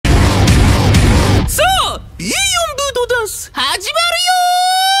始まるよ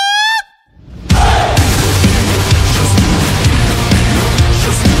ー。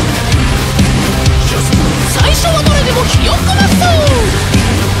最初はどれでもひよっこマッソ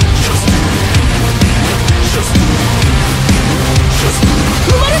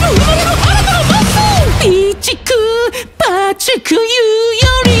生まれる新たなマッソビーチクパチク言うよ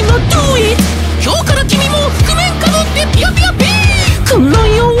りもドゥイッ今日から君も覆面かぶってピヨピヨピーこの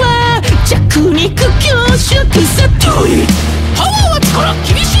世は弱肉強食さドゥイッ